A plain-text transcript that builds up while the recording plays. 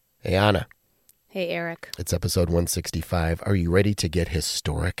Hey, Anna. Hey, Eric. It's episode 165. Are you ready to get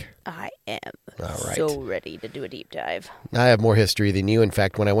historic? I am All right. so ready to do a deep dive. I have more history than you. In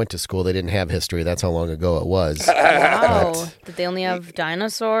fact, when I went to school, they didn't have history. That's how long ago it was. Wow. Did they only have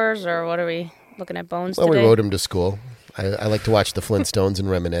dinosaurs, or what are we looking at, bones Well, today? we rode them to school. I like to watch the Flintstones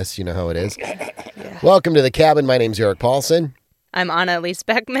and reminisce. You know how it is. Yeah. Welcome to the cabin. My name's Eric Paulson. I'm Anna Elise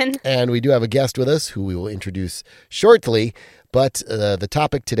Beckman. And we do have a guest with us who we will introduce shortly. But the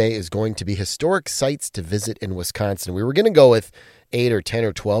topic today is going to be historic sites to visit in Wisconsin. We were going to go with 8 or 10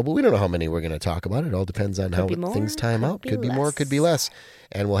 or 12, but we don't know how many we're going to talk about. It all depends on how things time out. Could be more, could be less.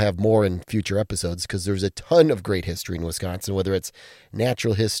 And we'll have more in future episodes because there's a ton of great history in Wisconsin, whether it's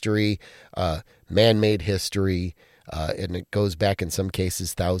natural history, man-made history, and it goes back in some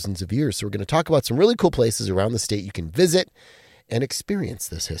cases thousands of years. So we're going to talk about some really cool places around the state you can visit and experience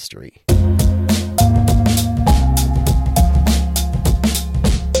this history.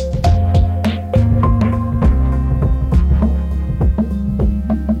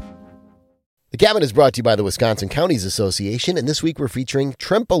 The cabin is brought to you by the Wisconsin Counties Association, and this week we're featuring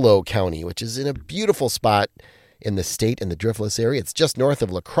Trempealeau County, which is in a beautiful spot in the state in the Driftless area. It's just north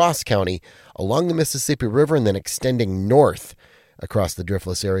of La Crosse County, along the Mississippi River, and then extending north across the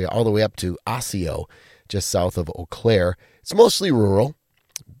Driftless area all the way up to Osseo, just south of Eau Claire. It's mostly rural,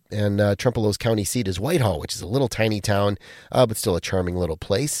 and Trempealeau's county seat is Whitehall, which is a little tiny town, but still a charming little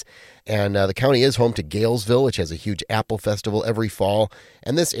place. And the county is home to Galesville, which has a huge apple festival every fall.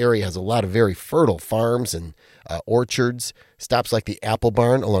 And this area has a lot of very fertile farms and orchards, stops like the Apple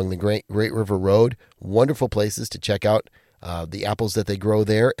Barn along the Great River Road. Wonderful places to check out the apples that they grow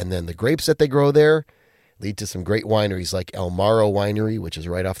there. And then the grapes that they grow there lead to some great wineries like El Maro Winery, which is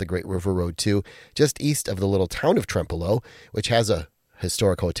right off the Great River Road too, just east of the little town of Trempealeau, which has a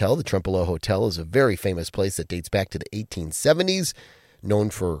historic hotel. The Trempealeau Hotel is a very famous place that dates back to the 1870s,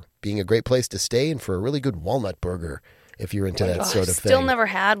 known for being a great place to stay and for a really good walnut burger, if you're into that sort of thing. Still never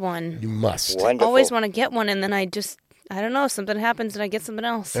had one. You must. Wonderful. Always want to get one, and then I don't know, something happens and I get something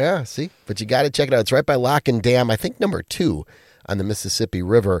else. Yeah, see? But you got to check it out. It's right by Lock and Dam, I think number 2 on the Mississippi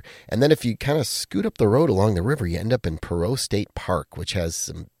River. And then if you kind of scoot up the road along the river, you end up in Perot State Park, which has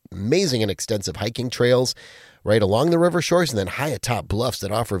some amazing and extensive hiking trails right along the river shores, and then high atop bluffs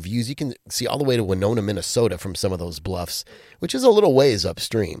that offer views. You can see all the way to Winona, Minnesota from some of those bluffs, which is a little ways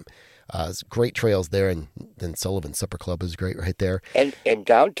upstream. Great trails there, and then Sullivan Supper Club is great right there. And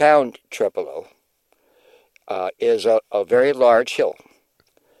downtown Trempealeau is a very large hill.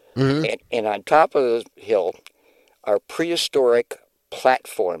 Mm-hmm. And on top of the hill are prehistoric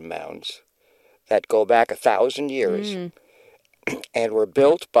platform mounds that go back 1,000 years and were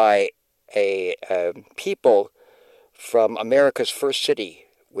built by a people from America's first city,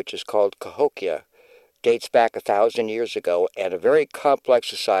 which is called Cahokia, dates back 1,000 years ago, and a very complex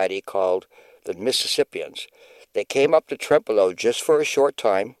society called the Mississippians. They came up to Trempealeau just for a short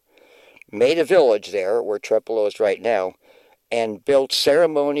time, made a village there, where Trempealeau is right now, and built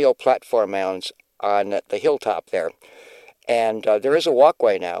ceremonial platform mounds on the hilltop there. And there is a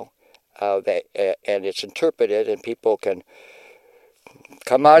walkway now, and it's interpreted, and people can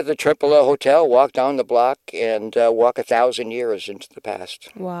come out of the Trempealeau Hotel, walk down the block, and walk 1,000 years into the past.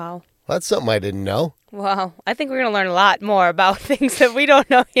 Wow. Well, that's something I didn't know. Wow. I think we're going to learn a lot more about things that we don't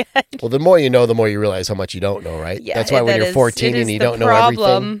know yet. Well, the more you know, the more you realize how much you don't know, right? Yeah, that's why when you're 14 and you don't know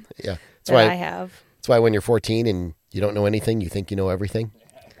everything. Yeah. That's why I have. That's why when you're 14 and you don't know anything, you think you know everything.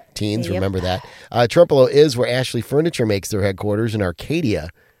 Teens, remember that. Trempealeau is where Ashley Furniture makes their headquarters in Arcadia.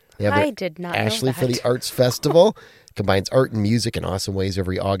 They have I did not Ashley know that. for the Arts Festival. Combines art and music in awesome ways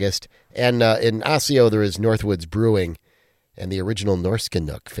every August. And in Osseo, there is Northwoods Brewing and the original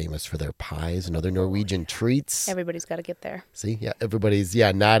Norskenuk, famous for their pies and other Norwegian treats. Everybody's got to get there. See? Yeah, everybody's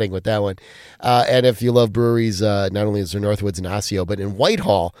nodding with that one. And if you love breweries, not only is there Northwoods and Osseo, but in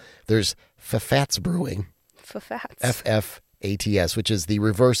Whitehall, there's Fafats Brewing. Fafats. F-F-A-T-S, which is the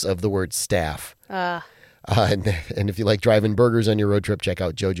reverse of the word staff. And if you like driving burgers on your road trip, check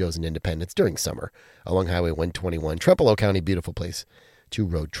out JoJo's in Independence during summer along Highway 121. Trempealeau County, beautiful place to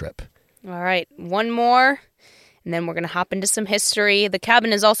road trip. All right, one more, and then we're going to hop into some history. The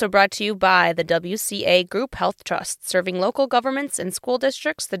cabin is also brought to you by the WCA Group Health Trust. Serving local governments and school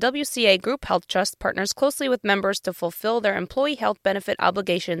districts, the WCA Group Health Trust partners closely with members to fulfill their employee health benefit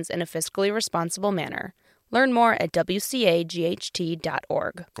obligations in a fiscally responsible manner. Learn more at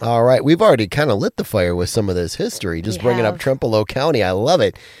wcaght.org. All right. We've already kind of lit the fire with some of this history, just bringing up Trempealeau County. I love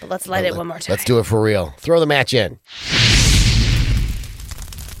it. But let's light it one more time. Let's do it for real. Throw the match in.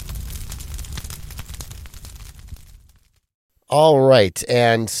 All right.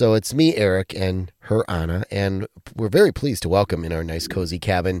 And so it's me, Eric, and her Anna, and we're very pleased to welcome in our nice cozy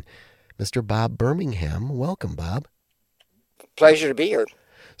cabin Mr. Bob Birmingham. Welcome, Bob. Pleasure to be here.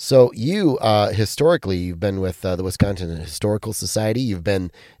 So you, historically, you've been with the Wisconsin Historical Society. You've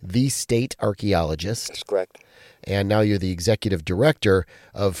been the state archaeologist. That's correct. And now you're the executive director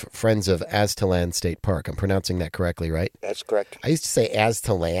of Friends of Aztalan State Park. I'm pronouncing that correctly, right? That's correct. I used to say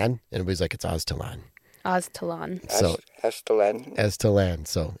Aztalan, and everybody's like, it's Aztalan. Aztalan. So Aztalan. Aztalan.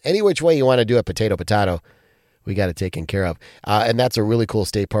 So any which way you want to do it, potato, we got it taken care of. And that's a really cool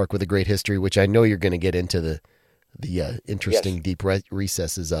state park with a great history, which I know you're going to get into the interesting Yes. deep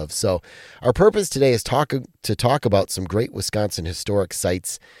recesses of. So our purpose today is to talk about some great Wisconsin historic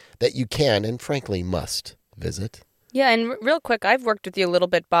sites that you can and frankly must visit. Yeah, and real quick, I've worked with you a little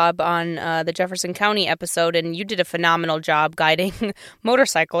bit, Bob, on the Jefferson County episode, and you did a phenomenal job guiding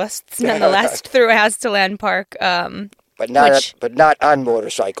motorcyclists, nonetheless, through Aztalan Park. But not on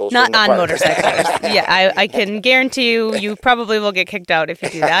motorcycles. Not in the on park. motorcycles. Yeah, I can guarantee you probably will get kicked out if you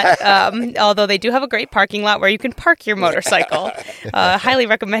do that. Although they do have a great parking lot where you can park your motorcycle. Highly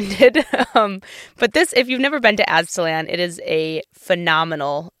recommended. But if you've never been to Aztalan, it is a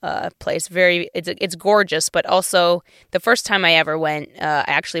phenomenal place. It's gorgeous, but also the first time I ever went, I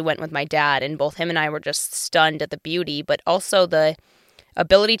actually went with my dad, and both him and I were just stunned at the beauty, but also the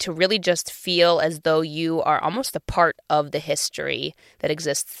ability to really just feel as though you are almost a part of the history that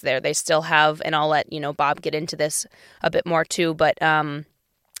exists there. They still have, and I'll let Bob get into this a bit more too, but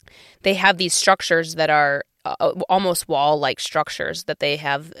they have these structures that are almost wall-like structures that they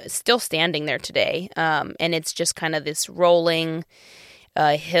have still standing there today, and it's just kind of this rolling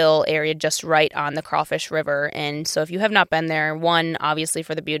hill area just right on the Crawfish River. And so if you have not been there, one, obviously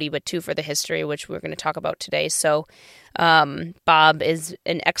for the beauty, but two, for the history, which we're going to talk about today. So Bob is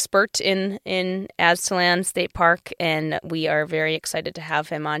an expert in Aztalan State Park, and we are very excited to have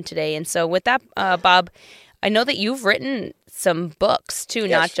him on today. And so with that, Bob, I know that you've written some books too, Yes.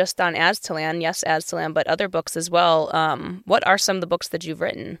 not just on Aztalan, Aztalan, but other books as well. What are some of the books that you've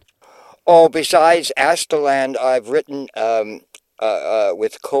written? Oh, besides Aztalan, I've written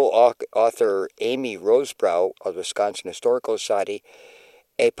with co-author Amy Rosebrough of the Wisconsin Historical Society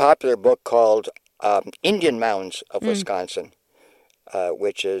a popular book called Indian Mounds of Wisconsin,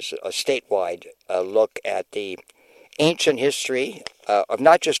 which is a statewide look at the ancient history of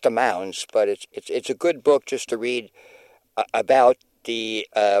not just the mounds, but it's a good book just to read about the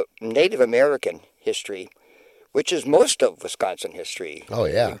Native American history, which is most of Wisconsin history. Oh,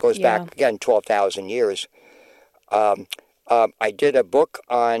 yeah. It goes back, again, 12,000 years. I did a book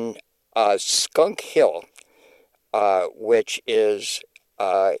on Skunk Hill, which is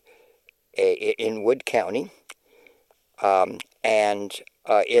in Wood County, and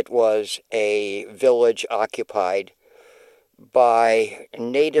it was a village occupied by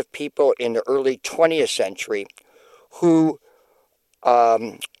Native people in the early 20th century who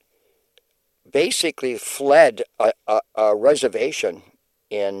basically fled a reservation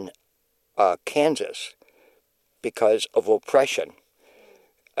in Kansas because of oppression.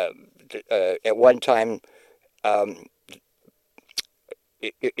 At one time,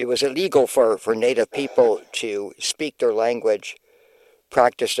 it was illegal for Native people to speak their language,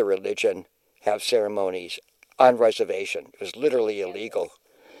 practice their religion, have ceremonies on reservation. It was literally illegal.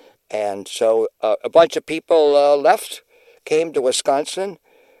 And so a bunch of people left, came to Wisconsin,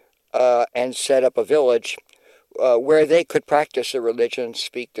 and set up a village where they could practice their religion,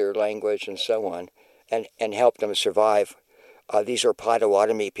 speak their language, and so on, and help them survive. These are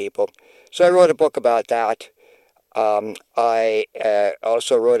Potawatomi people. So I wrote a book about that. I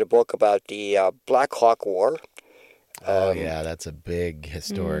also wrote a book about the Black Hawk War. Oh, yeah, that's a big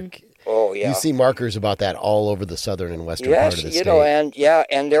historic. Oh, yeah. You see markers about that all over the southern and western part of the state.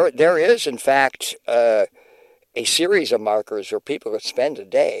 And there is, in fact, a series of markers where people could spend a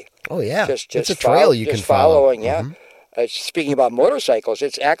day. Oh, yeah. Just it's a trail you can follow. Following, yeah. Speaking about motorcycles,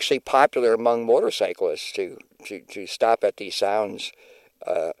 it's actually popular among motorcyclists to stop at these signs,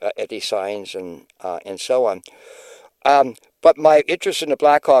 and so on. But my interest in the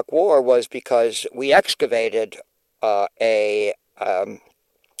Black Hawk War was because we excavated a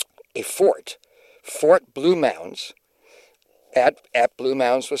fort, Fort Blue Mounds, at Blue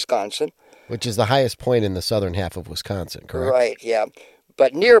Mounds, Wisconsin. Which is the highest point in the southern half of Wisconsin, correct? Right, yeah.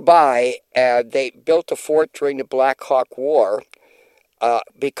 But nearby, they built a fort during the Black Hawk War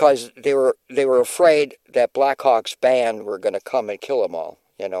because they were afraid that Black Hawk's band were going to come and kill them all.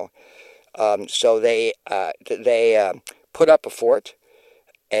 So they put up a fort,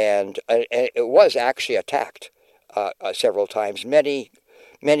 and it was actually attacked several times. Many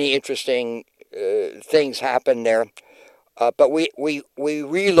interesting things happened there. But we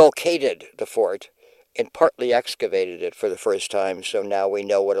relocated the fort and partly excavated it for the first time. So now we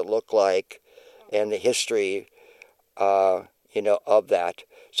know what it looked like and the history, of that.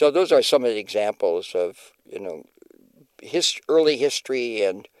 So those are some of the examples of, early history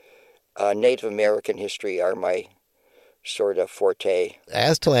and Native American history are my sort of forte.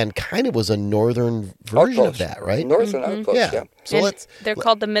 Aztalan kind of was a northern version of that, right? Northern outpost, yeah. So they're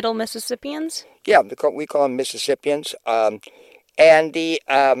called the Middle Mississippians? Yeah, we call them Mississippians. And the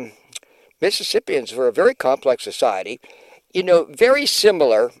Mississippians were a very complex society, very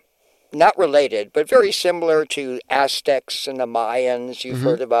similar, not related, but very similar to Aztecs and the Mayans you've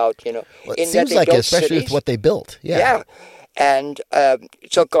heard about, Well, it in seems that they like it, built especially cities. with what they built. Yeah. And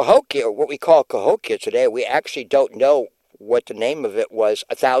so Cahokia, what we call Cahokia today, we actually don't know what the name of it was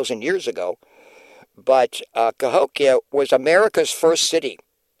 1,000 years ago. But Cahokia was America's first city,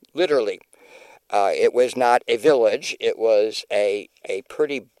 literally. It was not a village. It was a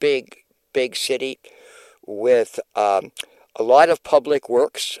pretty big city with a lot of public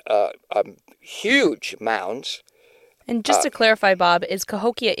works, huge mounds. And just to clarify, Bob, is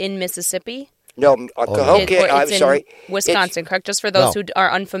Cahokia in Mississippi? No, Cahokia, Or I'm it's in sorry. Wisconsin, correct? Just for those who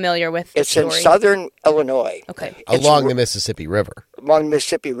are unfamiliar with the It's story. in southern Illinois. Okay. Along the Mississippi River. Along the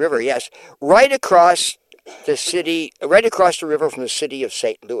Mississippi River, yes. Right across the river from the city of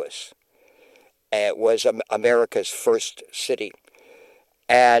St. Louis. It was America's first city.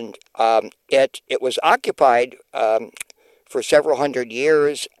 And it was occupied for several hundred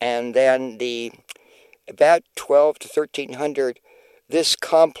years, and then about 12 to 1300, this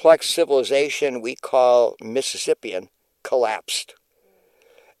complex civilization we call Mississippian collapsed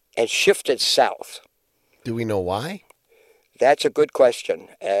and shifted south. Do we know why? That's a good question,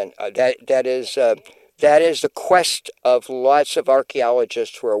 and that is the quest of lots of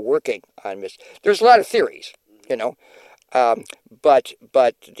archaeologists who are working on this. There's a lot of theories, but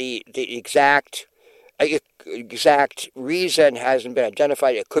the exact reason hasn't been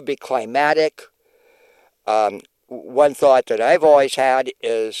identified. It could be climatic. One thought that I've always had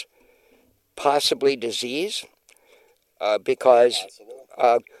is possibly disease, because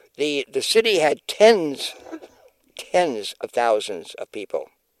the city had tens of thousands of people,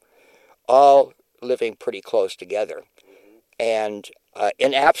 all living pretty close together. And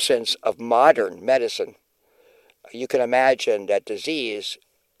in absence of modern medicine, you can imagine that disease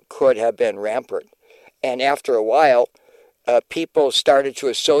could have been rampant. And after a while, people started to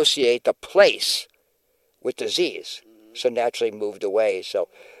associate the place with disease, so naturally moved away. So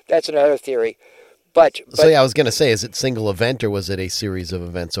that's another theory. But I was going to say, is it single event or was it a series of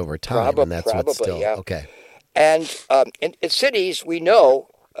events over time? Probably, yeah. Okay. And in cities, we know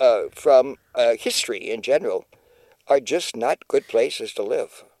from history in general, are just not good places to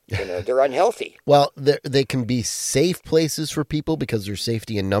live. They're unhealthy. Well, they can be safe places for people because there's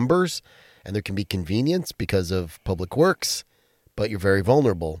safety in numbers, and there can be convenience because of public works, but you're very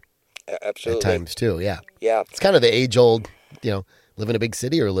vulnerable. Absolutely. At times, too, yeah. Yeah. It's kind of the age-old, live in a big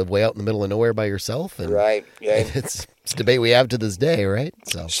city or live way out in the middle of nowhere by yourself. And right, yeah. It's a debate we have to this day, right?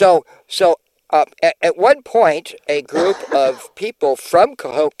 So at one point, a group of people from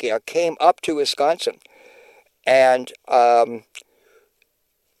Cahokia came up to Wisconsin, and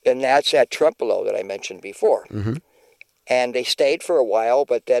that's at Trempealeau that I mentioned before. Mm-hmm. And they stayed for a while,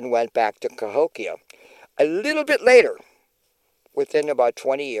 but then went back to Cahokia. A little bit later, within about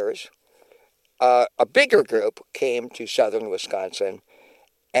 20 years, a bigger group came to southern Wisconsin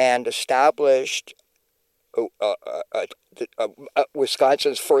and established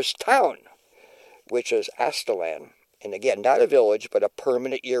Wisconsin's first town, which is Aztalan. And again, not a village, but a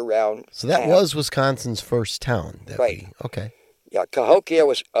permanent year-round So that town. was Wisconsin's first town. Right. Okay. Yeah, Cahokia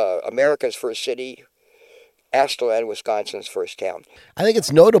was America's first city. Aztalan, Wisconsin's first town. I think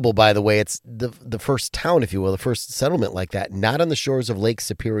it's notable, by the way, it's the first town, if you will, the first settlement like that, not on the shores of Lake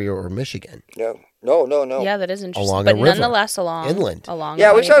Superior or Michigan. No. Yeah, that is interesting. Along but a river. nonetheless, along Inland. Along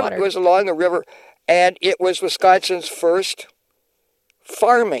Yeah, a it body of water. was along the river, and it was Wisconsin's first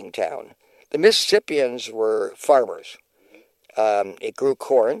farming town. The Mississippians were farmers. It grew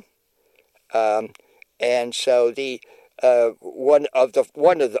corn, and so the one of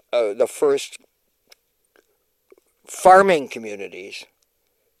the first farming communities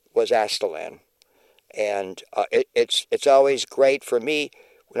was Aztalan, and it's always great for me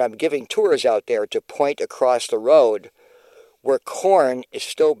when I'm giving tours out there to point across the road where corn is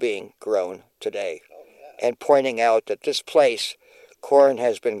still being grown today, and pointing out that this place, corn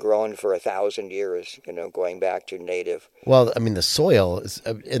has been grown for 1,000 years, going back to native. Well, I mean, the soil is,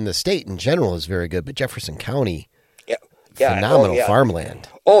 in the state in general is very good, but Jefferson County, phenomenal farmland.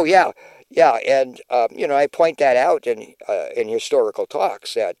 Oh, yeah. Yeah, and I point that out in historical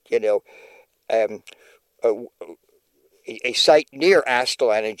talks that um, a, a site near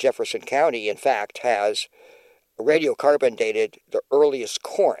Aztalan in Jefferson County, in fact, has radiocarbon dated the earliest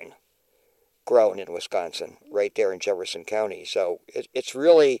corn grown in Wisconsin, right there in Jefferson County. So it's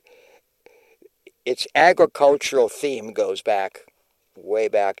really, its agricultural theme goes back, way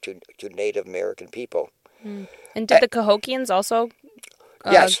back to Native American people. Mm. And did the Cahokians also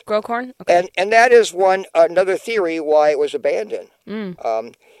yes, grow corn? Okay. And that is another theory why it was abandoned.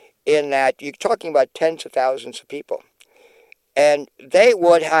 In that you're talking about tens of thousands of people, and they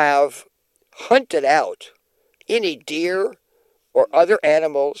would have hunted out any deer or other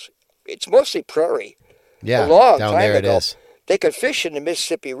animals. It's mostly prairie. Yeah, a long down time there ago. it is. They could fish in the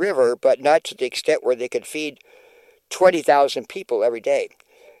Mississippi River, but not to the extent where they could feed 20,000 people every day.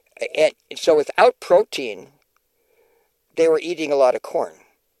 And so without protein, they were eating a lot of corn.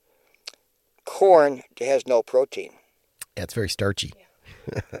 Corn has no protein. Yeah, it's very starchy.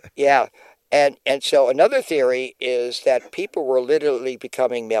 Yeah. And so another theory is that people were literally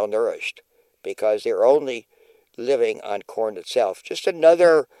becoming malnourished because they were only living on corn itself. Just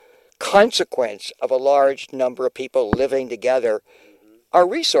another consequence of a large number of people living together are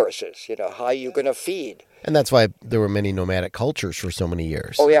resources. How are you going to feed? And that's why there were many nomadic cultures for so many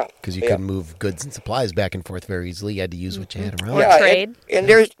years. Oh, yeah. Because you couldn't move goods and supplies back and forth very easily. You had to use what you had around. Or trade. And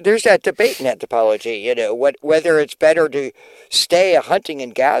there's that debate in anthropology, whether it's better to stay a hunting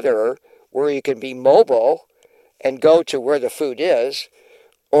and gatherer where you can be mobile and go to where the food is,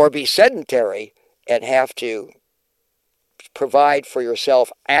 or be sedentary and have to provide for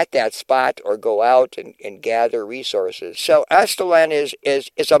yourself at that spot or go out and gather resources. So Aztalan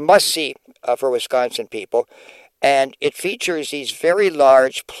is a must-see for Wisconsin people, and it features these very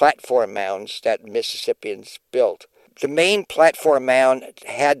large platform mounds that Mississippians built. The main platform mound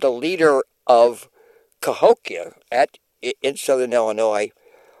had the leader of Cahokia in southern Illinois,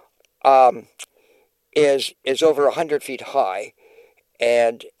 is over 100 feet high,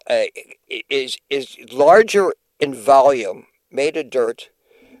 and is larger in volume, made of dirt,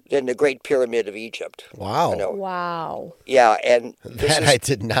 than the Great Pyramid of Egypt. Wow. Wow. Yeah, and I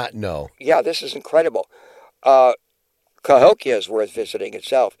did not know. Yeah, this is incredible. Cahokia is worth visiting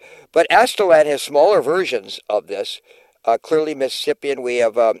itself. But Aztalan has smaller versions of this. Clearly Mississippian, we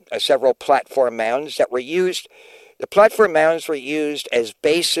have several platform mounds that were used. The platform mounds were used as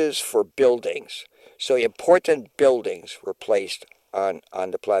bases for buildings. So important buildings were placed on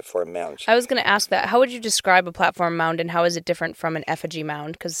the platform mounds. I was going to ask that. How would you describe a platform mound, and how is it different from an effigy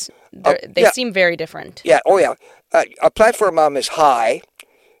mound? Because they seem very different. Yeah, oh yeah. A platform mound is high,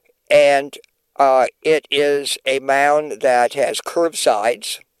 and it is a mound that has curved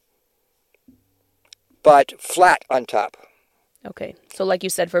sides, but flat on top. Okay, so like you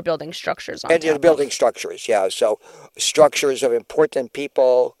said, for building structures on and top. Building structures, yeah. So structures of important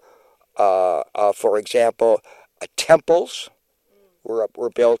people, for example, temples were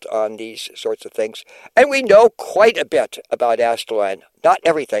built on these sorts of things. And we know quite a bit about Aztalan. Not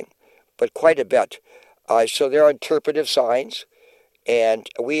everything, but quite a bit. So there are interpretive signs, and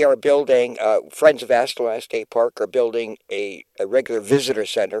we are building, Friends of Aztalan State Park are building a regular visitor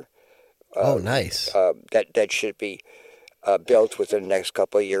center. Oh, nice. That should be built within the next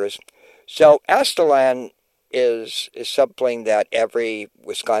couple of years. So Aztalan is something that every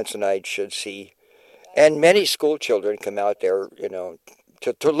Wisconsinite should see. And many school children come out there,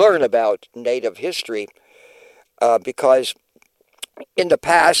 to learn about Native history, because in the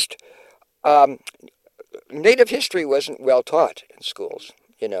past, Native history wasn't well taught in schools.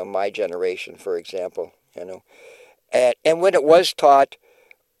 My generation, for example, and when it was taught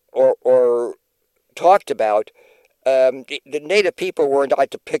or talked about, the Native people were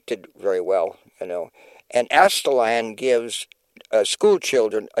not depicted very well, And Aztalan gives school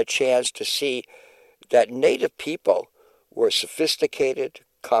children a chance to see that Native people were sophisticated,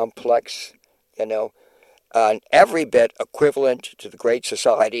 complex, and every bit equivalent to the great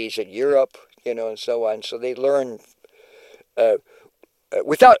societies in Europe, and so on. So they learn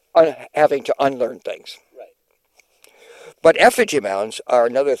without having to unlearn things. Right. But effigy mounds are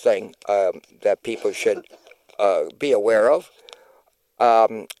another thing that people should be aware of,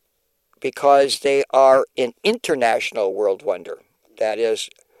 because they are an international world wonder. That is,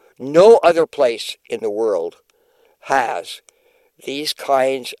 no other place in the world has these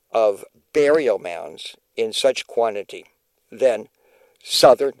kinds of burial mounds in such quantity than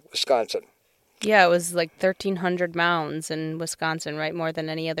southern Wisconsin. Yeah, it was like 1,300 mounds in Wisconsin, right? More than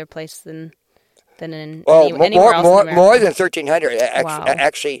any other place than in anywhere else in America. More than 1,300. Wow.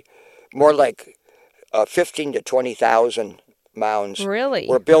 Actually, more like 15 to 20,000 mounds Really?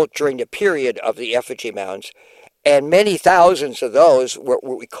 were built during the period of the effigy mounds, and many thousands of those were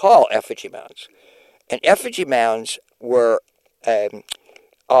what we call effigy mounds. And effigy mounds are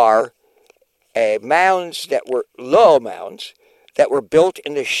mounds that were low mounds that were built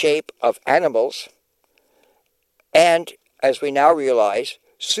in the shape of animals and, as we now realize,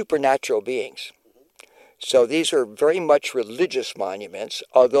 supernatural beings. So these are very much religious monuments,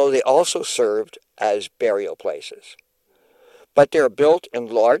 although they also served as burial places. But they're built in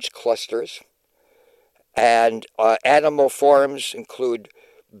large clusters, and animal forms include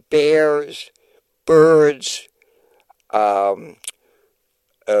bears, birds,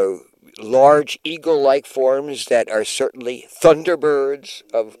 large eagle-like forms that are certainly thunderbirds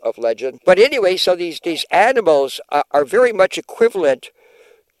of legend. But anyway, so these animals are very much equivalent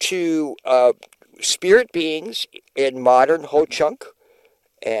to spirit beings in modern Ho-Chunk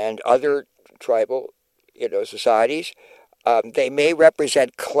and other tribal, societies. They may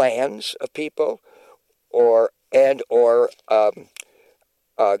represent clans of people, or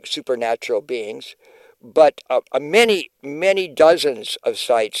supernatural beings, but many dozens of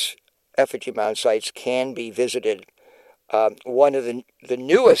sites, effigy mound sites, can be visited. One of the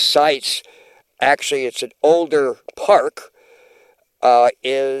newest sites, actually, it's an older park,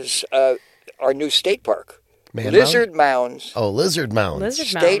 is our new state park. Lizard Mounds. Oh, Lizard Mounds.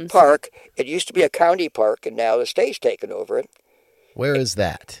 State Park. It used to be a county park, and now the state's taken over it. Where is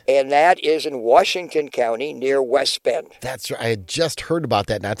that? And that is in Washington County near West Bend. That's right. I had just heard about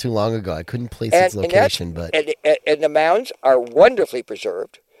that not too long ago. I couldn't place its location, but and the mounds are wonderfully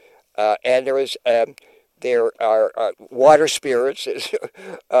preserved, and there are water spirits,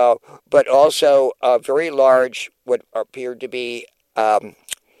 but also very large, what appeared to be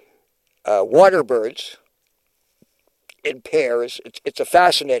water birds in pairs. It's a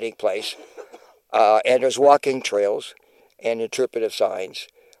fascinating place, and there's walking trails and interpretive signs,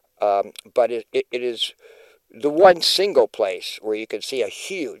 but it is the one single place where you can see a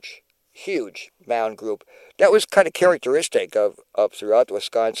huge mound group that was kind of characteristic of throughout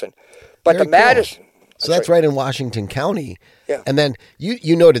Wisconsin. But Very the Madison... Cool. So that's right in Washington County. Yeah. And then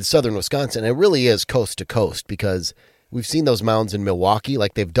you noted southern Wisconsin. It really is coast to coast, because we've seen those mounds in Milwaukee,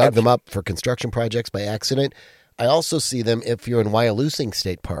 like they've dug them up for construction projects by accident. I also see them if you're in Wyalusing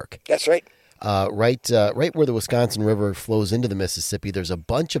State Park. That's right. Right where the Wisconsin River flows into the Mississippi, there's a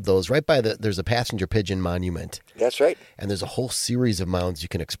bunch of those. Right by there's a passenger pigeon monument. That's right. And there's a whole series of mounds you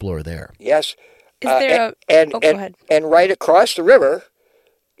can explore there. Yes. Is there go ahead. And right across the river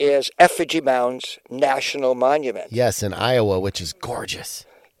is Effigy Mounds National Monument. Yes, in Iowa, which is gorgeous.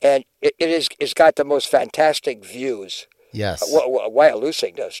 And it's got the most fantastic views. Yes.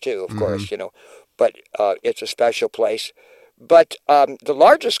 Wyalusing does too, of course, but it's a special place. But the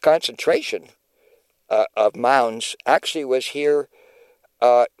largest concentration of mounds actually was here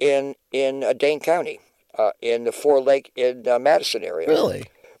in Dane County, in the Four Lake in Madison area. Really?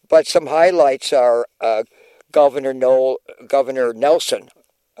 But some highlights are Governor Nelson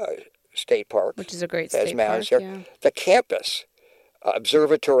State Park, which is a great state mounds park. here. Yeah. The campus,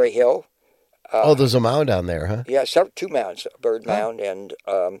 Observatory Hill. There's a mound down there, huh? Yeah, two mounds, a bird mound and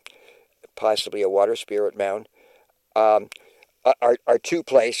possibly a water spirit mound. Are two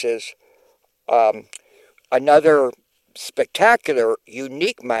places. Another spectacular,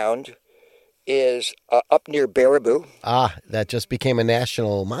 unique mound is up near Baraboo. That just became a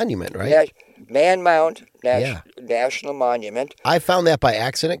national monument, right? Man Mound National Monument. I found that by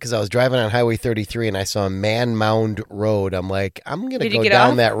accident because I was driving on Highway 33 and I saw Man Mound Road. I'm like, I'm going to go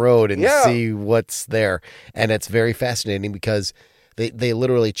down that road and see what's there. And it's very fascinating because they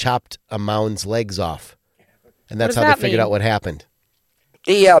literally chopped a mound's legs off. And that's how they figured out what happened.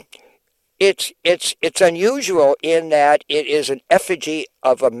 It's unusual in that it is an effigy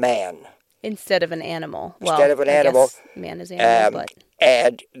of a man. Instead of an animal. Instead of an animal. Man is animal, but...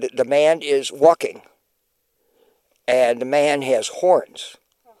 And the man is walking. And the man has horns.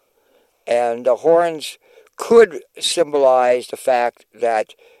 And the horns could symbolize the fact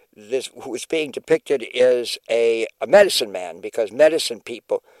that this who is being depicted is a medicine man, because medicine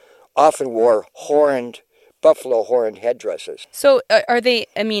people often wore buffalo horned headdresses. So are they,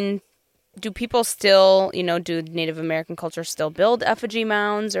 do people still, do Native American culture still build effigy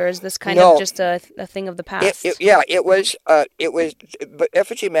mounds, or is this kind of just a thing of the past? It was. But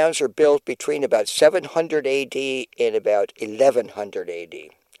effigy mounds are built between about 700 A.D. and about 1100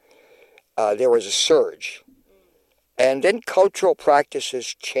 A.D. There was a surge, and then cultural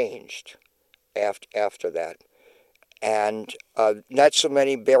practices changed after that, and not so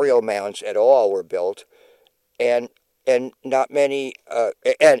many burial mounds at all were built, and not many,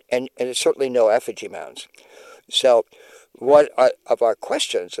 and certainly no effigy mounds. So one of our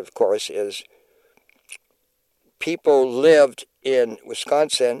questions, of course, is people lived in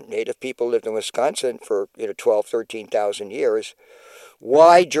Wisconsin, native people lived in Wisconsin for 12, 13,000 years.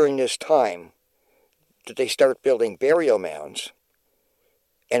 Why during this time did they start building burial mounds,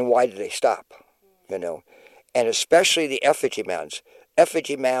 and why did they stop? And especially the effigy mounds.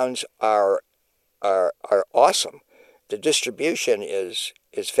 Effigy mounds are awesome. The distribution is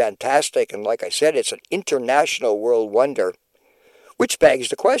fantastic, and like I said, it's an international world wonder, which begs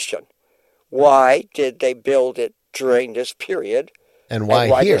the question: why did they build it during this period, and why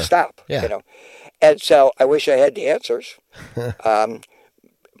did here? They stop? Yeah. And so I wish I had the answers,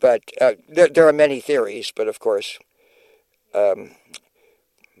 but there are many theories. But of course, you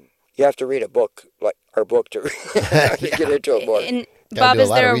have to read a book like our book to get into it more. And Bob, is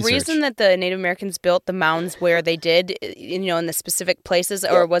there a reason that the Native Americans built the mounds where they did, in the specific places,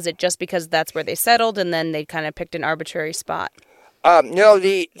 or was it just because that's where they settled and then they kind of picked an arbitrary spot? No,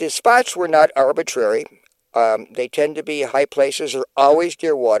 the spots were not arbitrary. They tend to be high places or always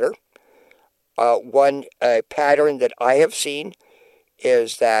near water. One pattern that I have seen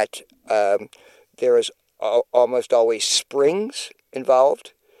is that there is almost always springs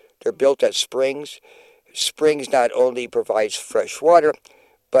involved. They're built at springs. Springs not only provides fresh water,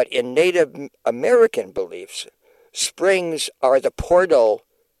 but in Native American beliefs, springs are the portal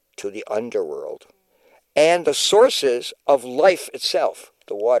to the underworld and the sources of life itself,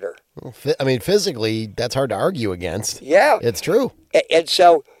 the water. Well, physically, that's hard to argue against. Yeah. It's true. And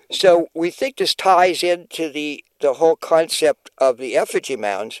so we think this ties into the whole concept of the effigy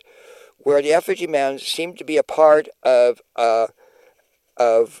mounds, where the effigy mounds seem to be a part of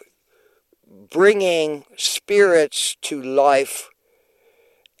bringing spirits to life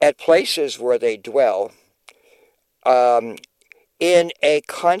at places where they dwell in a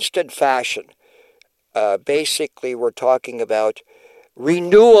constant fashion. Basically, we're talking about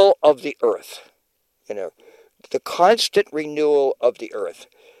renewal of the earth, the constant renewal of the earth.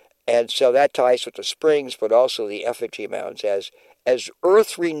 And so that ties with the springs, but also the effigy mounds as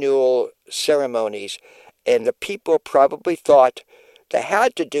earth renewal ceremonies. And the people probably thought they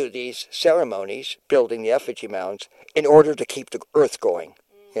had to do these ceremonies, building the effigy mounds, in order to keep the earth going,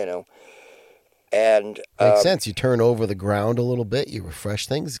 And makes sense. You turn over the ground a little bit, you refresh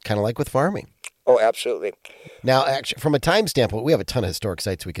things, kind of like with farming. Oh, absolutely. Now, actually, from a time standpoint, we have a ton of historic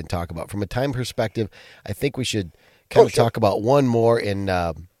sites we can talk about. From a time perspective, I think we should kind of talk about one more in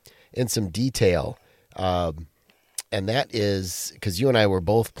some detail, and that is because you and I were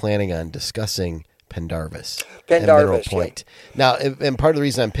both planning on discussing Pendarvis and Mineral Point. Yeah. Now, and part of the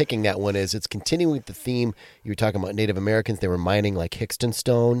reason I'm picking that one is it's continuing with the theme. You were talking about Native Americans. They were mining like Hickston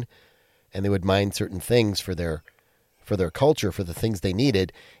stone, and they would mine certain things for their culture, for the things they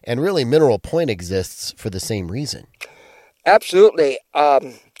needed. And really, Mineral Point exists for the same reason. Absolutely.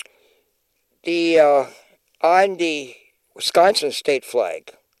 On the Wisconsin state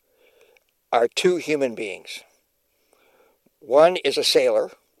flag are two human beings. One is a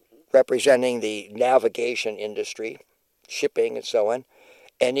sailor, representing the navigation industry, shipping and so on,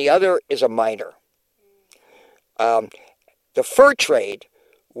 and the other is a miner. The fur trade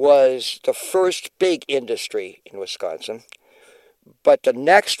was the first big industry in Wisconsin, but the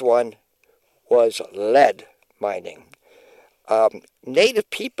next one was lead mining. Native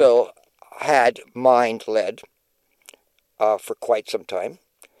people had mined lead for quite some time.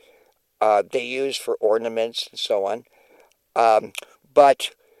 They used for ornaments and so on.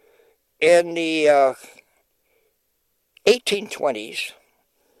 But in the 1820s,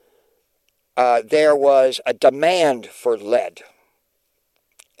 there was a demand for lead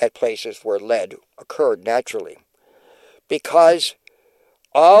at places where lead occurred naturally, because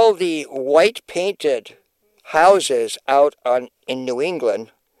all the white-painted houses out in New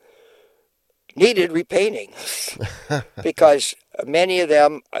England needed repainting because many of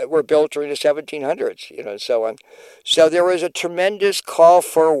them were built during the 1700s, and so on. So there was a tremendous call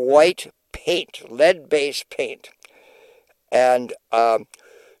for white paint, lead-based paint. And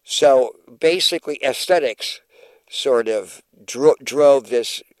so basically aesthetics sort of drove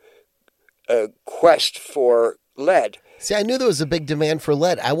this quest for lead. See, I knew there was a big demand for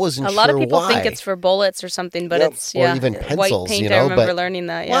lead. I wasn't sure why. A lot of people think it's for bullets or something, but it's or even pencils. White paint. I remember learning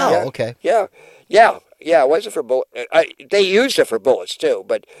that. Yeah. Wow. Okay. Yeah. It wasn't for bullets. They used it for bullets too,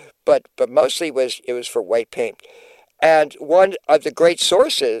 but mostly it was for white paint. And one of the great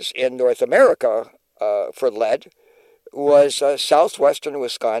sources in North America for lead was southwestern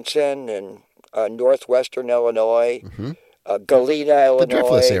Wisconsin and northwestern Illinois, Galena, Illinois. The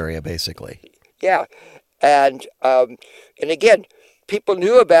Driftless area, basically. Yeah. And again, people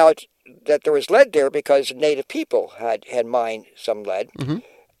knew about that there was lead there because native people had mined some lead. Mm-hmm.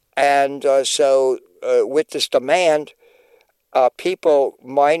 And so with this demand,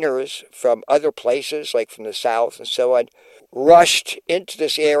 miners from other places, like from the south and so on, rushed into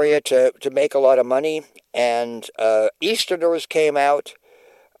this area to make a lot of money. And Easterners came out.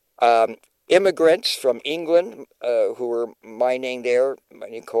 Immigrants from England who were mining there,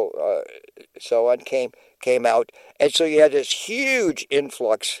 mining coal, so on, came out. And so you had this huge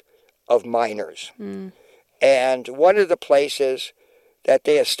influx of miners. Mm. And one of the places that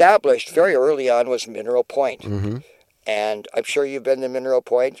they established very early on was Mineral Point. Mm-hmm. And I'm sure you've been to Mineral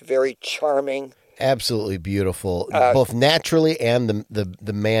Point. Very charming. Absolutely beautiful, both naturally and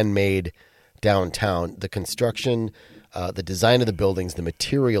the man-made downtown. The construction, the design of the buildings, the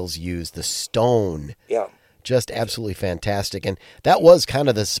materials used, the stone. Yeah. Just absolutely fantastic. And that was kind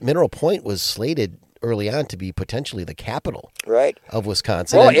of this, Mineral Point was slated early on to be potentially the capital Right. of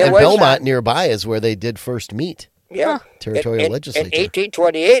Wisconsin. Well, and it was, Belmont nearby is where they did first meet. Yeah. Territorial in legislature. In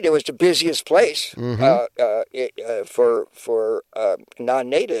 1828, it was the busiest place for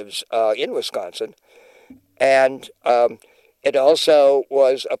non-natives in Wisconsin. And it also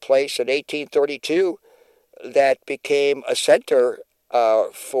was a place in 1832 that became a center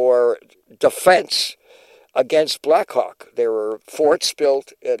for defense against Black Hawk. There were forts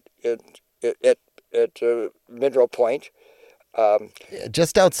built at Mineral Point.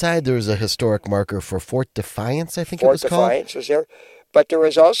 Just outside, there was a historic marker for Fort Defiance, I think it Fort was called. Defiance was there. But there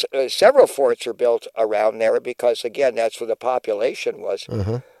was also several forts were built around there because, again, that's where the population was.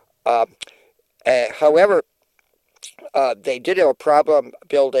 However, they did have a problem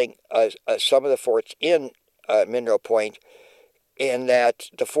building some of the forts in Mineral Point in that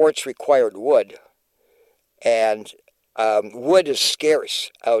the forts required wood. And wood is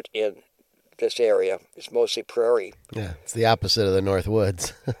scarce out in this area. It's mostly prairie. Yeah, it's the opposite of the North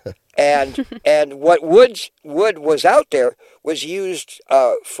Woods. And what wood was out there was used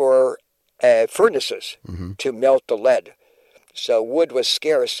for furnaces to melt the lead. So wood was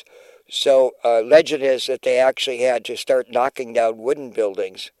scarce. So legend is that they actually had to start knocking down wooden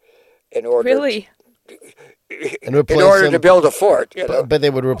buildings in order Really? And replace in order them, to build a fort. You know? but they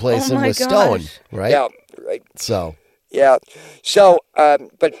would replace Oh them my with gosh. stone, right? Yeah, right. So, Yeah. So,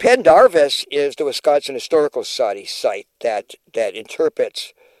 but Pendarvis is the Wisconsin Historical Society site that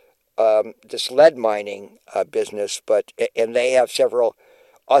interprets this lead mining business, and they have several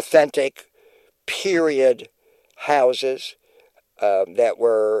authentic period houses that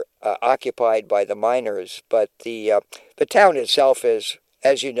were occupied by the miners. But the town itself is,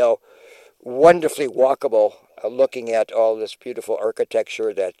 as you know, wonderfully walkable. Looking at all this beautiful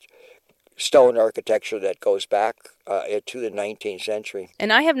architecture, that stone architecture that goes back to the 19th century.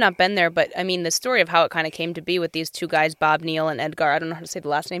 And I have not been there, but I mean, the story of how it kind of came to be with these two guys, Bob Neal and Edgar, I don't know how to say the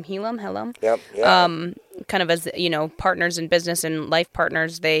last name, Helm? Yep. Yeah. Kind of as, partners in business and life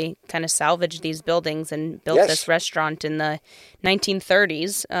partners, they kind of salvaged these buildings and built Yes. this restaurant in the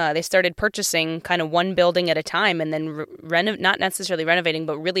 1930s. They started purchasing kind of one building at a time and then not necessarily renovating,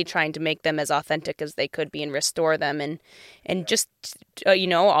 but really trying to make them as authentic as they could be and restore them. And just,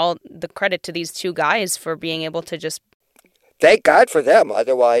 all the credit to these two guys for being able to just... Thank God for them.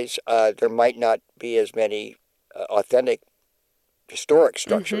 Otherwise, there might not be as many authentic historic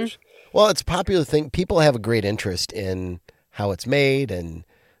structures. well, it's a popular thing. People have a great interest in how it's made, and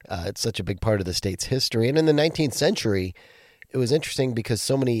it's such a big part of the state's history. And in the 19th century, it was interesting because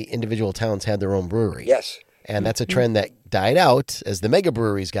so many individual towns had their own brewery. Yes. And that's a trend that died out as the mega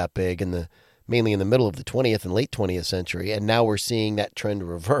breweries got big mainly in the middle of the 20th and late 20th century. And now we're seeing that trend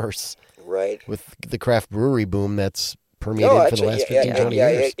reverse Right. with the craft brewery boom that's permeated for the last 15, 20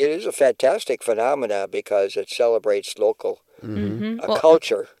 years. It is a fantastic phenomena because it celebrates local Well,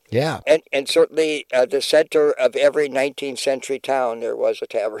 culture. Yeah. And certainly the center of every 19th century town, there was a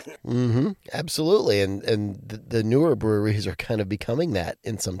tavern. Absolutely. And the newer breweries are kind of becoming that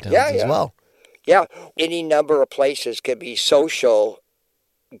in some towns Yeah, as yeah. well. Yeah, any number of places can be social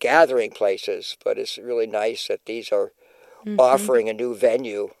gathering places, but it's really nice that these are offering a new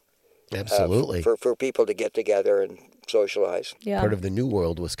venue Absolutely. for people to get together and socialize. yeah. Part of the new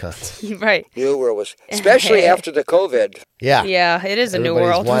world, Wisconsin. Right. New World was, especially after the COVID. Yeah. Yeah, it is a new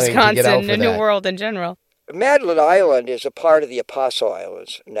Everybody's world, wanting to get out Wisconsin, for a new that. world in general. Madeline Island is a part of the Apostle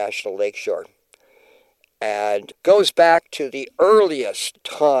Islands National Lakeshore and goes back to the earliest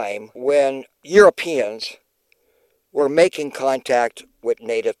time when Europeans were making contact with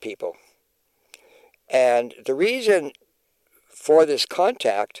native people. And the reason for this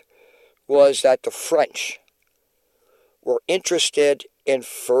contact was that the French were interested in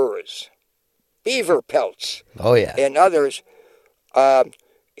furs, beaver pelts, Oh, yeah. and others.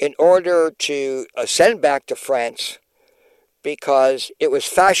 in order to send back to France because it was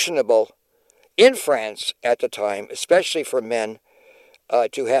fashionable in France at the time, especially for men,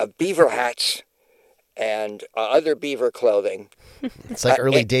 to have beaver hats and other beaver clothing. It's like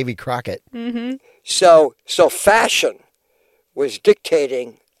early Davy Crockett. Mm-hmm. So fashion was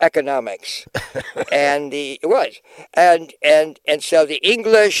dictating economics, and so the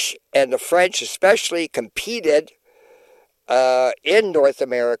English and the French especially competed in North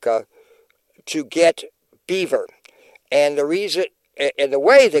America to get beaver, and the reason and the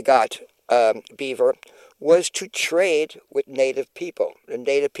way they got beaver was to trade with native people. The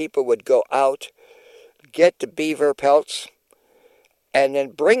native people would go out, get the beaver pelts, and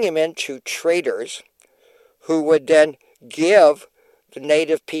then bring them into traders who would then give the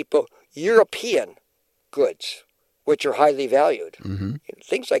native people European goods, which are highly valued. Mm-hmm.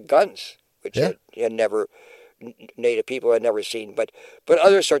 Things like guns, which native people had never seen, but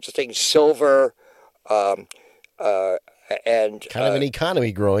other sorts of things, silver, and kind of an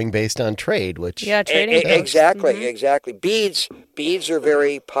economy growing based on trade, which trading exactly. Beads are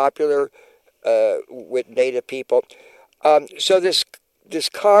very popular with native people. So this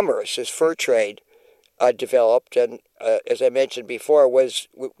commerce, this fur trade, developed, and as I mentioned before, was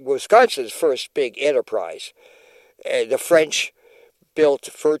Wisconsin's first big enterprise. The French built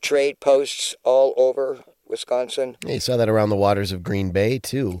fur trade posts all over Wisconsin. Yeah, you saw that around the waters of Green Bay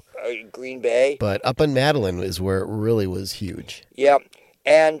too. Green Bay, but up in Madeline is where it really was huge. Yeah,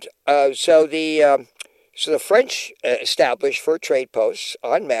 and so the French established fur trade posts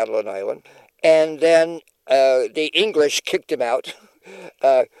on Madeline Island, and then the English kicked them out.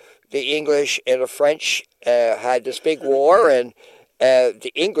 The English and the French had this big war, and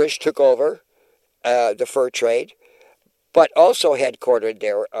the English took over the fur trade, but also headquartered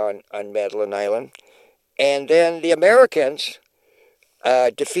there on Madeline Island. And then the Americans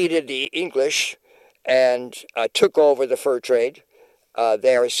defeated the English and took over the fur trade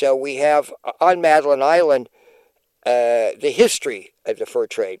there. So we have on Madeline Island the history of the fur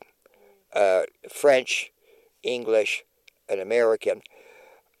trade, French, English, and American.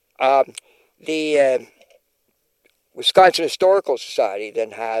 The Wisconsin Historical Society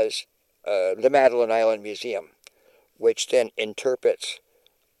then has the Madeline Island Museum, which then interprets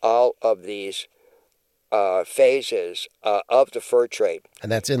all of these phases of the fur trade.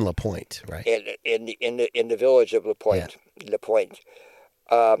 And that's in La Pointe, right? In the village of La Pointe. Yeah. La Pointe.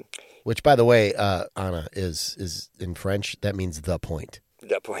 Which, by the way, Anna, is in French. That means the point.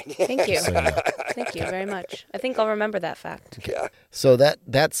 The point. Thank you. Thank you very much. I think I'll remember that fact. Yeah. So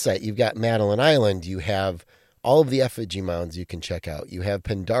that site, you've got Madeline Island. You have all of the effigy mounds you can check out. You have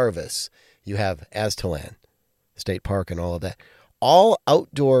Pendarvis. You have Aztalan State Park and all of that. All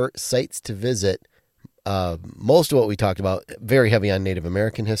outdoor sites to visit. Most of what we talked about, very heavy on Native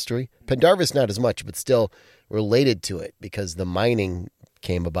American history. Pendarvis, not as much, but still related to it because the mining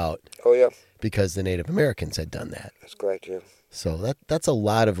came about. Oh, yeah. Because the Native Americans had done that. That's correct, yeah. So that's a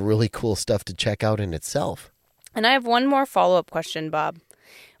lot of really cool stuff to check out in itself. And I have one more follow-up question, Bob.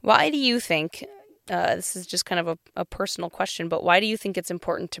 Why do you think, this is just kind of a personal question, but why do you think it's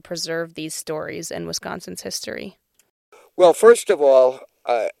important to preserve these stories in Wisconsin's history? Well, first of all,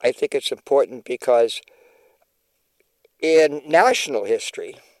 I think it's important because in national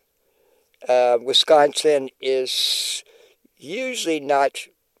history, Wisconsin is usually not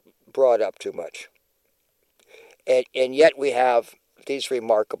brought up too much. And yet we have these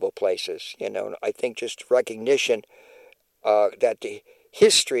remarkable places, I think just recognition that the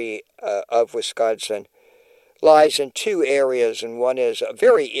history of Wisconsin lies in two areas, and one is a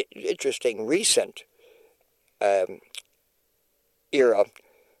very interesting recent era,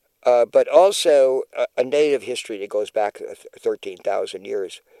 but also a native history that goes back 13,000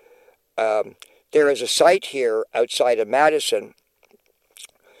 years. There is a site here outside of Madison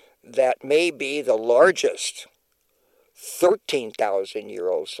that may be the largest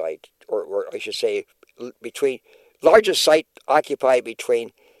 13,000-year-old site, or I should say, largest site occupied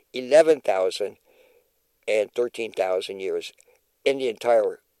between 11,000 and 13,000 years in the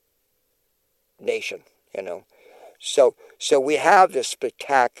entire nation. So we have this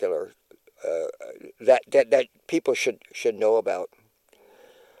spectacular that people should know about.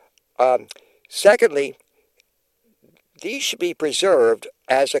 Secondly, these should be preserved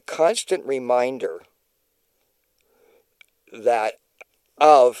as a constant reminder that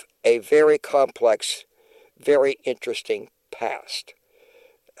of a very complex, very interesting past.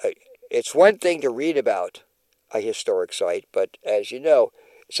 It's one thing to read about a historic site, but as you know,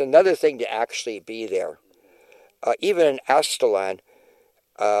 it's another thing to actually be there. Even in Aztalan,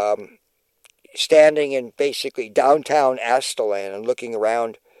 standing in basically downtown Aztalan and looking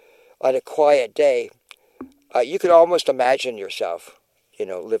around on a quiet day, you could almost imagine yourself,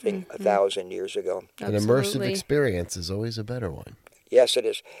 living 1,000 years ago. An immersive experience is always a better one. Yes, it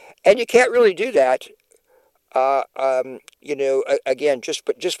is. And you can't really do that, again,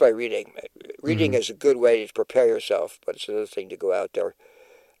 just by reading. Reading is a good way to prepare yourself, but it's another thing to go out there.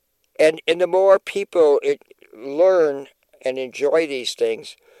 And the more people learn and enjoy these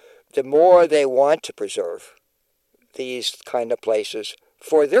things, the more they want to preserve these kind of places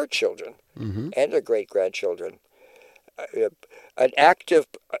for their children and their great-grandchildren. An active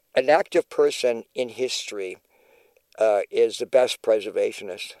person in history is the best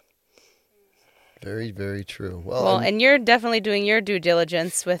preservationist. Very, very true. Well, and you're definitely doing your due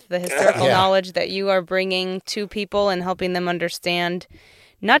diligence with the historical knowledge that you are bringing to people and helping them understand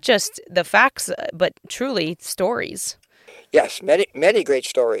not just the facts, but truly stories. Yes, many great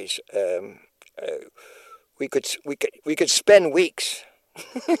stories. We could spend weeks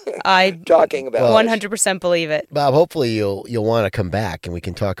talking about. 100% believe it. Bob, hopefully you'll want to come back and we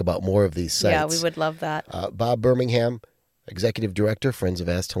can talk about more of these sites. Yeah, we would love that. Bob Birmingham, Executive Director, Friends of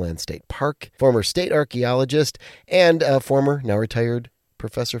Aztalan State Park, former state archaeologist, and former, now retired,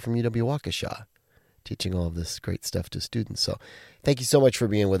 professor from UW-Waukesha, teaching all of this great stuff to students. So thank you so much for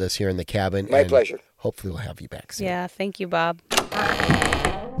being with us here in the cabin. My pleasure. Hopefully we'll have you back soon. Yeah, thank you, Bob.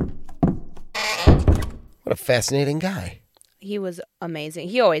 What a fascinating guy. He was amazing.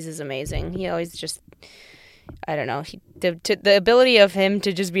 He always is amazing. He always just, I don't know, the ability of him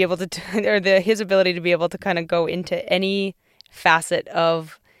to just be able to, his ability to be able to kind of go into any facet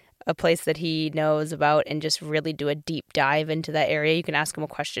of a place that he knows about and just really do a deep dive into that area. You can ask him a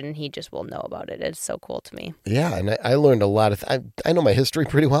question and he just will know about it. It's so cool to me. Yeah, and I learned a lot of, I know my history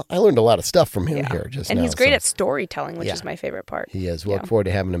pretty well. I learned a lot of stuff from him here just and now. He's great at storytelling, which is my favorite part. He is. We look forward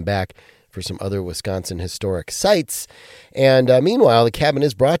to having him back for some other Wisconsin historic sites. And meanwhile, the cabin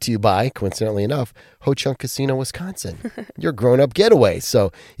is brought to you by, coincidentally enough, Ho-Chunk Casino, Wisconsin, your grown-up getaway.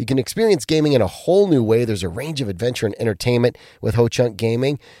 So you can experience gaming in a whole new way. There's a range of adventure and entertainment with Ho-Chunk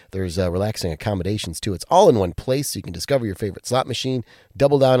Gaming. There's relaxing accommodations, too. It's all in one place, so you can discover your favorite slot machine,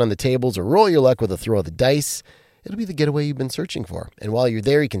 double down on the tables, or roll your luck with a throw of the dice. It'll be the getaway you've been searching for. And while you're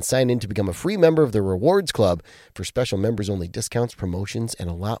there, you can sign in to become a free member of the Rewards Club for special members-only discounts, promotions, and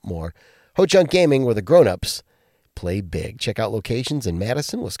a lot more. Ho-Chunk Gaming, where the grown-ups play big. Check out locations in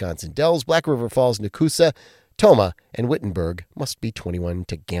Madison, Wisconsin Dells, Black River Falls, Nakusa, Tomah, and Wittenberg. Must be 21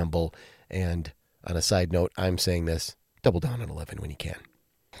 to gamble. And on a side note, I'm saying this, double down on 11 when you can.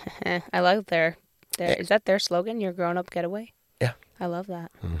 I love is that their slogan, your grown-up getaway? Yeah. I love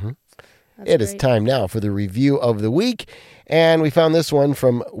that. Mm-hmm. It is time now for the review of the week. And we found this one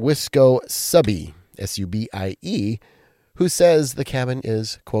from Wisco Subie, S-U-B-I-E, who says the cabin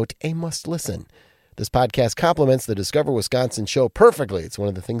is, quote, a must-listen. This podcast complements the Discover Wisconsin show perfectly. It's one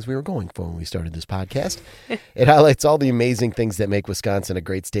of the things we were going for when we started this podcast. It highlights all the amazing things that make Wisconsin a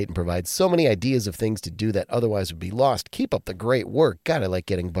great state and provides so many ideas of things to do that otherwise would be lost. Keep up the great work. God, I like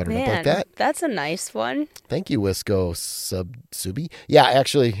getting buttered up like that. That's a nice one. Thank you, Wisco Subie. Yeah,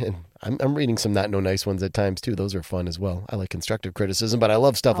 actually, I'm reading some not no nice ones at times, too. Those are fun as well. I like constructive criticism, but I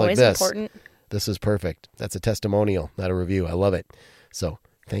love stuff Always like this. Important. This is perfect. That's a testimonial, not a review. I love it. So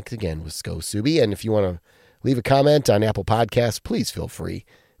thanks again, Wisco Subie. And if you want to leave a comment on Apple Podcasts, please feel free.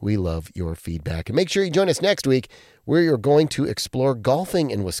 We love your feedback. And make sure you join us next week where you're going to explore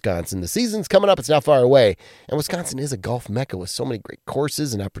golfing in Wisconsin. The season's coming up. It's not far away. And Wisconsin is a golf mecca with so many great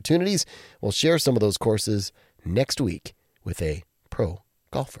courses and opportunities. We'll share some of those courses next week with a pro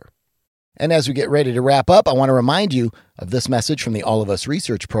golfer. And as we get ready to wrap up, I want to remind you of this message from the All of Us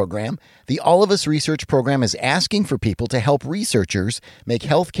Research Program. The All of Us Research Program is asking for people to help researchers make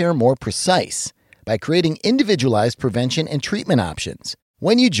healthcare more precise by creating individualized prevention and treatment options.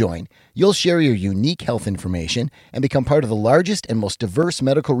 When you join, you'll share your unique health information and become part of the largest and most diverse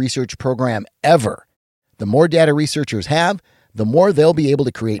medical research program ever. The more data researchers have, the more they'll be able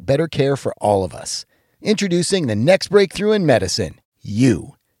to create better care for all of us. Introducing the next breakthrough in medicine,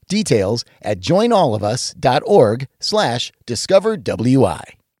 you. Details at joinallofus.org/discoverwi.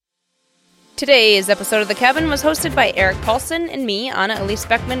 Today's episode of The Cabin was hosted by Eric Paulson and me, Anna Elise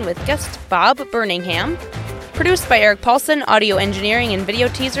Beckman, with guest Bob Birmingham. Produced by Eric Paulson, audio engineering and video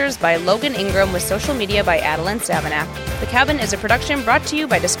teasers by Logan Ingram, with social media by Adeline Savanack. The Cabin is a production brought to you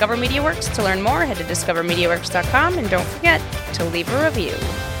by Discover MediaWorks. To learn more, head to discovermediaworks.com and don't forget to leave a review.